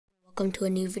welcome to a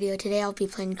new video. Today I'll be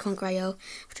playing Conquer.io,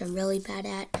 which I'm really bad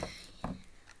at.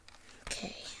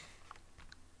 Okay,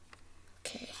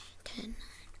 10.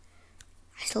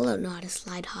 I still don't know how to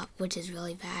slide hop, which is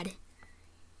really bad.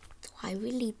 That's why I'm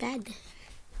really bad.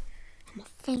 I'm a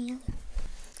fail.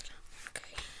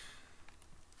 Okay.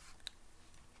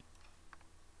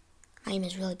 My aim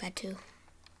is really bad too.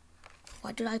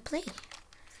 Why did I play?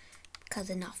 Because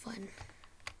it's not fun.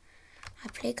 I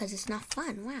play because it's not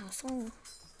fun. Wow, so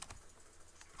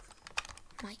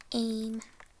my aim.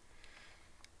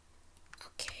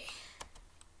 Okay.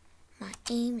 My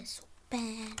aim is so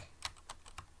bad.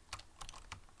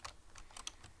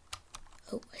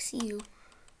 Oh, I see you.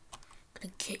 I'm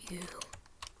gonna get you.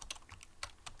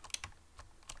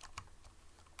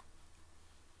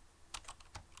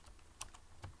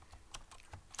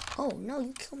 Oh, no,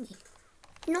 you kill me.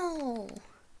 No!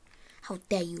 How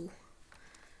dare you?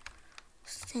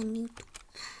 Send you to...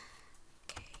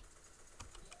 Okay.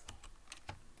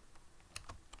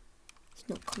 He's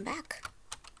not come back.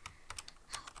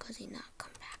 How does he not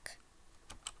come back?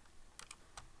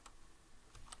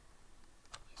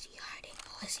 Is he hiding?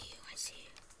 Oh, I see you, I see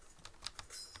you.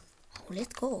 Oh,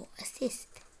 let's go. Assist.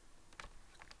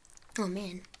 Oh,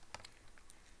 man.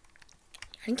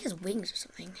 I think he has wings or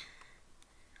something.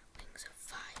 Wings of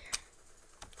fire.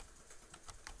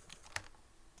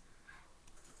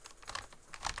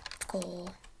 Let's go.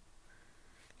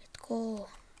 Let's go.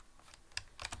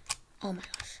 Oh my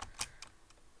gosh.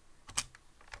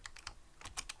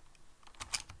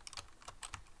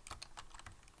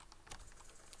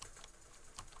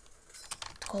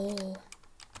 Let's go.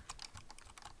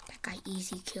 That guy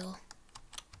easy kill.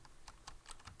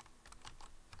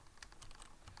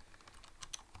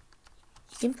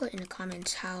 You can put in the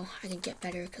comments how I can get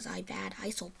better because I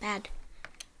so bad.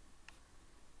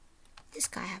 This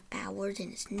guy have bad words in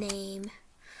his name.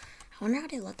 I wonder how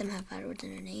they let them have bad words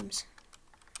in their names.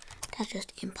 That's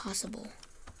just impossible.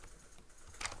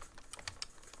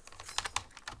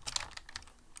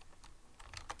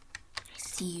 I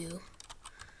see you.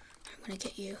 I'm gonna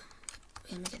get you.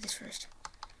 Wait, let me get this first. Oh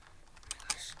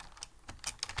my gosh.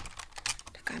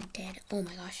 That guy, I'm dead. Oh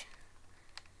my gosh.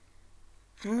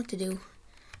 I don't know what to do.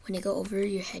 When they go over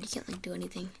your head, you can't like do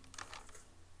anything.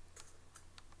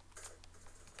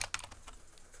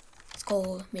 Let's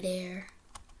go midair.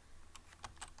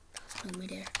 Let's go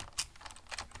midair.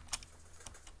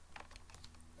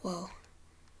 Whoa.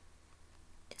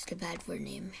 That's the bad word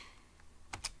name.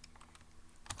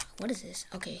 What is this?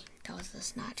 Okay, that was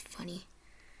just not funny.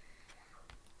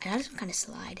 I got some kind of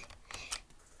slide.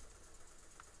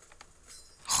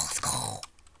 Oh, let's go.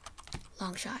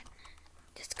 Long shot.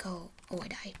 Let's go. Oh, I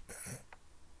died.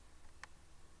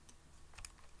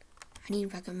 I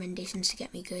need recommendations to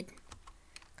get me good.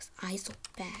 Because I so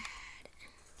bad.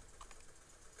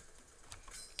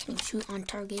 Can you shoot on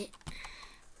target?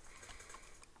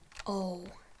 Oh.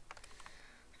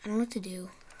 I don't know what to do.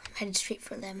 I'm headed straight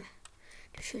for them.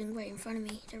 They're shooting right in front of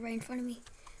me. They're right in front of me.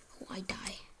 Oh, I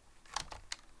die.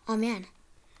 Oh, man.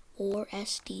 Or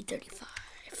SD 35.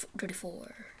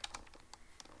 34.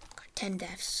 Got 10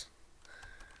 deaths.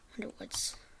 Wonder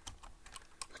what's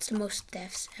the most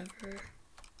deaths ever.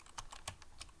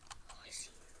 Oh, I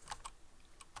see.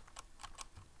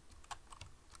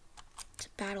 It's a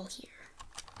battle here.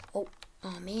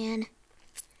 Oh man. He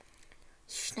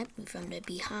sniped me from the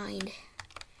behind.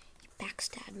 He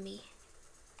backstabbed me.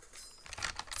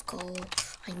 Let's go.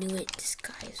 I knew it. This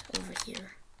guy's over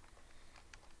here.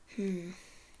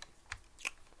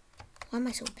 Why am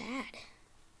I so bad?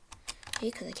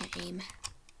 Maybe because I can't aim.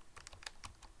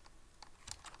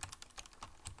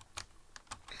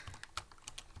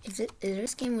 If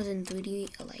this game was in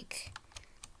 3D, like,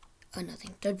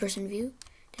 nothing, third-person view,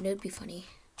 then it would be funny.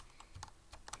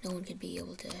 No one could be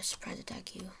able to surprise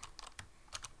attack you.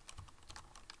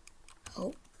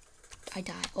 Oh, I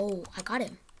died. Oh, I got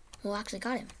him. Well, actually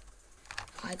got him.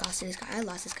 Oh, I lost this guy. I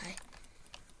lost this guy.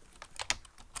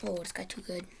 Oh, this guy too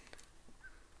good.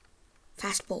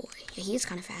 Fast boy. Yeah, he is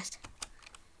kind of fast.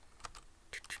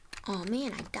 Oh,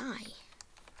 man, I die.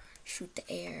 Shoot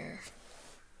the air.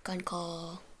 Gun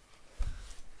call.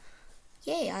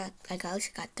 Yay, I at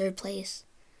least got 3rd place.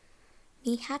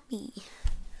 Me happy.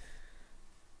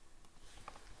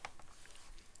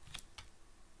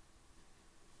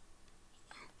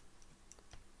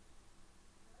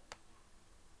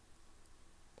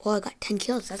 Well, I got 10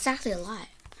 kills. That's actually a lot.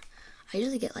 I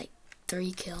usually get like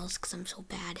 3 kills because I'm so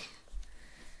bad.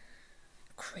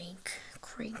 Crank.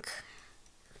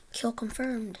 Kill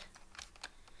confirmed.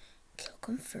 Kill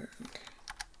confirmed.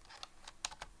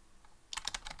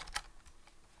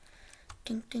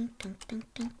 Ding, ding, ding, ding,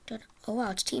 ding, ding. Oh wow,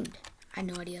 it's teamed. I had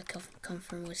no idea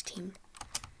Confirm was teamed.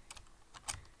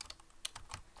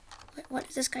 What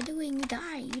is this guy doing? You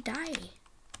die. You die.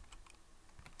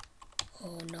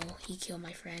 Oh no, he killed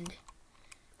my friend.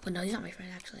 Well, no, he's not my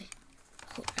friend actually.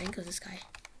 Oh, I think it was this guy.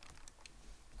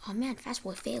 Oh man, Fast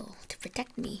Boy failed to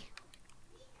protect me.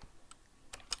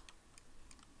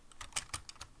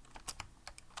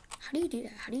 How do you do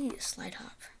that? How do you slide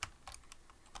hop?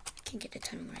 I can't get the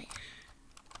timing right.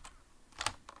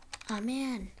 Oh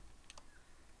man.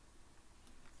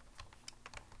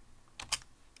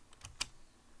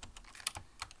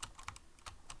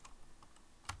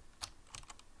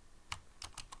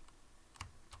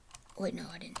 Wait, no,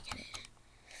 I didn't get it.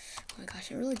 Oh my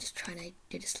gosh, I'm really just trying to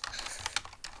do this.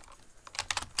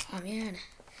 Oh man,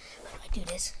 how do I do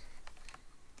this?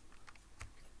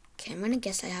 Okay, I'm gonna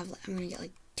guess I'm gonna get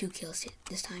like 2 kills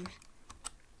this time.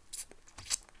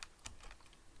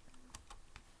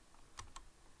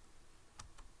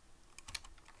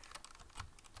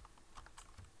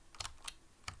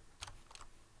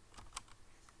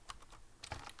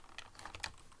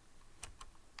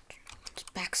 It's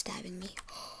backstabbing me.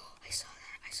 Oh, I saw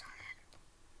that. I saw that.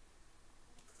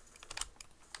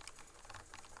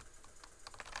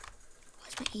 Why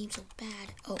is my aim so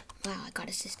bad? Oh, wow, I got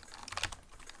assist.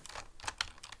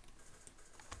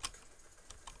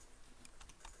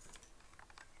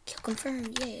 Kill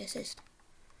confirmed. Yay, assist.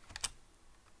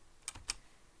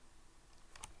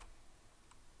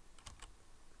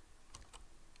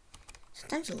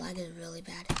 Sometimes the lag is really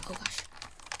bad. Oh gosh.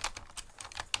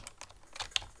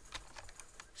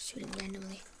 Shooting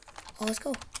randomly. Oh, let's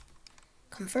go.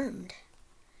 Confirmed.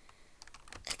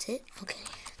 That's it? Okay.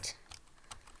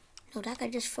 No, that guy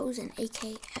just frozen.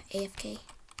 AFK.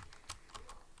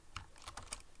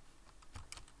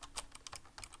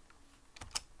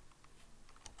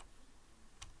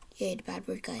 Yeah, the bad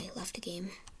bird guy left the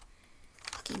game.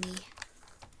 Lucky me.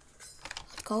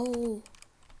 Let's go.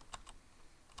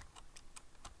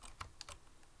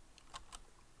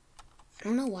 I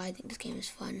don't know why I think this game is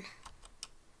fun.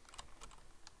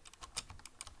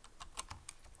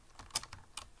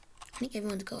 I think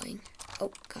everyone's going.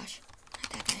 Oh gosh,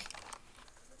 not that guy.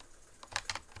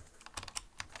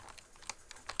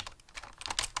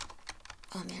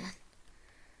 Oh man.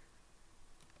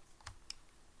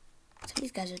 Some of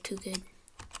these guys are too good.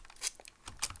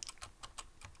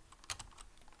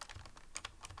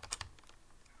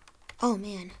 Oh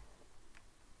man.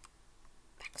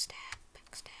 Backstab.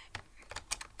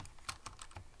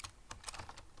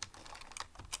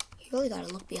 You really gotta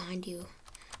look behind you.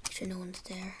 Make sure no one's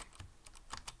there.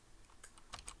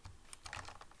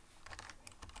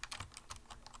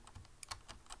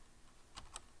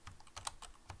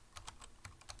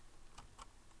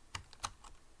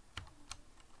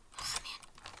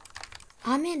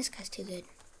 Oh man, this guy's too good.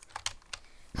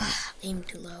 Aim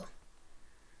too low.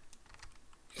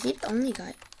 Is he the only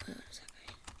guy? What is that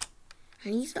guy? I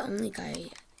think he's the only guy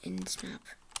in this map.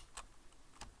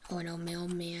 Oh no,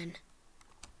 Mailman.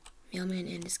 Mailman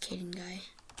and this Caden guy.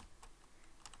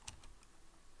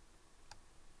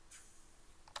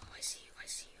 Oh, I see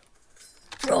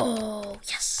you. Bro,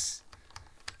 yes!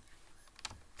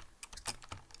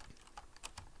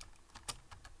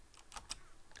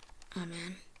 Oh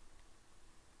man.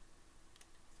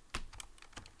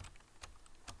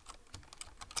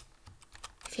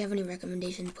 If you have any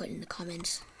recommendations, put in the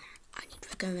comments. I need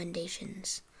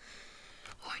recommendations.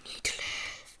 Oh, I need to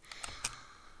live.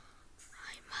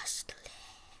 I must live.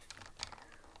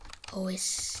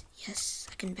 Always, yes,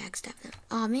 I can backstab them.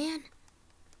 Oh man,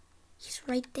 he's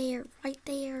right there. I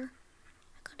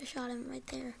could have shot him right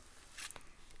there.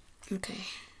 Okay.